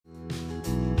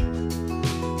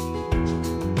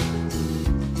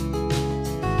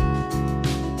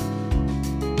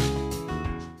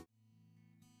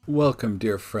Welcome,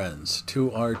 dear friends,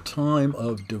 to our time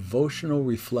of devotional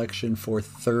reflection for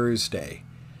Thursday,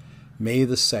 May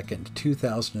the 2nd,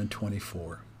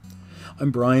 2024.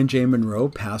 I'm Brian J. Munro,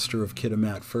 pastor of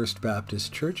Kitimat First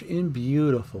Baptist Church in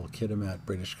beautiful Kitimat,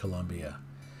 British Columbia.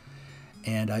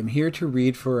 And I'm here to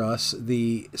read for us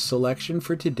the selection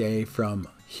for today from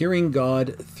Hearing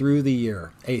God Through the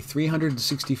Year, a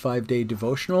 365-day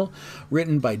devotional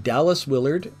written by Dallas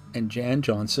Willard and Jan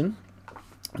Johnson,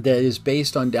 that is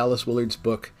based on Dallas Willard's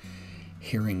book,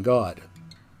 Hearing God.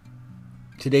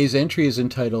 Today's entry is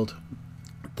entitled,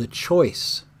 The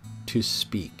Choice to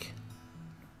Speak.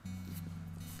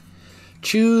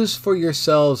 Choose for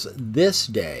yourselves this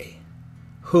day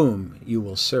whom you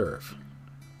will serve.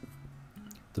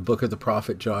 The book of the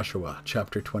prophet Joshua,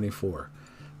 chapter 24,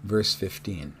 verse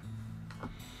 15.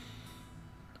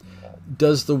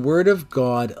 Does the word of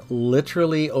God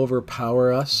literally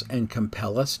overpower us and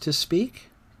compel us to speak?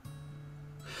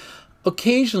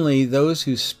 Occasionally, those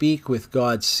who speak with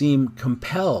God seem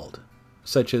compelled,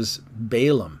 such as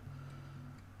Balaam.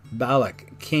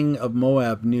 Balak, king of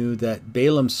Moab, knew that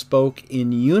Balaam spoke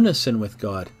in unison with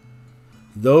God.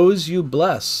 Those you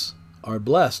bless are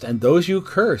blessed, and those you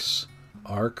curse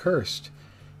are cursed.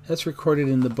 That's recorded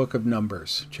in the book of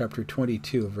Numbers, chapter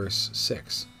 22, verse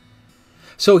 6.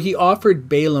 So he offered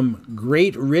Balaam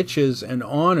great riches and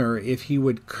honor if he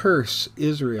would curse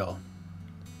Israel.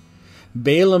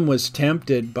 Balaam was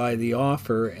tempted by the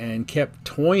offer and kept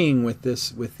toying with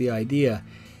the idea.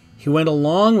 He went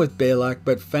along with Balak,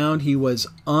 but found he was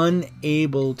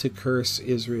unable to curse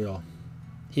Israel.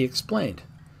 He explained,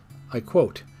 I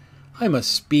quote, "I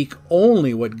must speak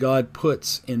only what God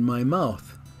puts in my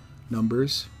mouth."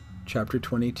 Numbers chapter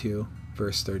 22,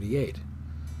 verse 38.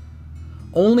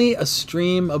 Only a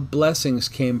stream of blessings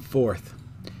came forth.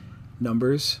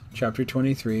 Numbers chapter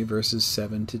 23, verses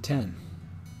 7 to 10.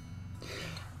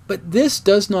 But this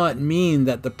does not mean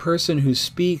that the person who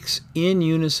speaks in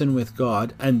unison with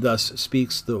God, and thus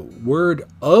speaks the word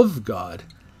of God,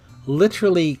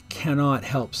 literally cannot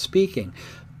help speaking.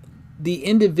 The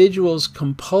individual's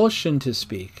compulsion to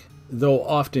speak, though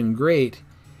often great,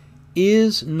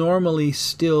 is normally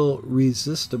still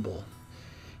resistible.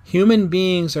 Human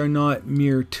beings are not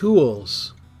mere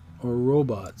tools or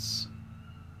robots.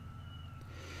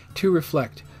 To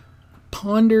reflect,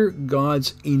 ponder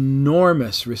God's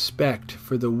enormous respect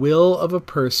for the will of a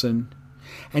person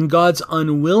and God's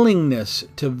unwillingness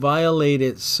to violate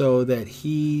it so that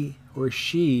he or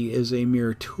she is a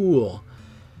mere tool.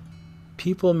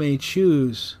 People may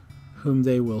choose whom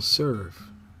they will serve.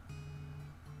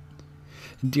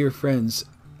 Dear friends,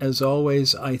 as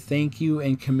always, I thank you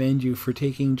and commend you for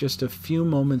taking just a few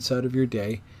moments out of your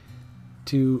day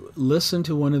to listen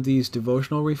to one of these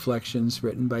devotional reflections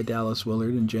written by Dallas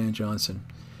Willard and Jan Johnson.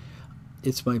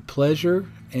 It's my pleasure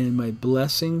and my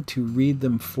blessing to read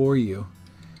them for you.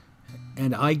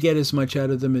 And I get as much out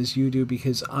of them as you do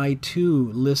because I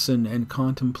too listen and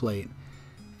contemplate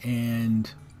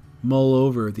and mull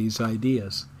over these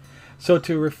ideas. So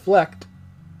to reflect,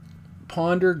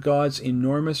 ponder God's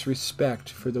enormous respect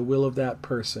for the will of that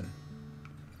person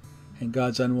and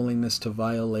God's unwillingness to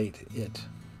violate it.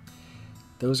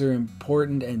 Those are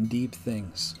important and deep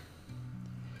things.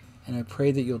 And I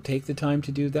pray that you'll take the time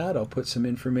to do that. I'll put some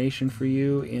information for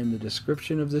you in the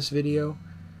description of this video.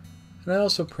 And I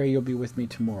also pray you'll be with me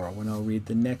tomorrow when I'll read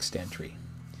the next entry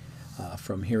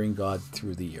from Hearing God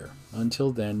Through the Year.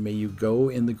 Until then, may you go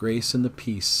in the grace and the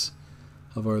peace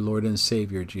of our Lord and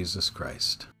Savior, Jesus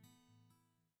Christ.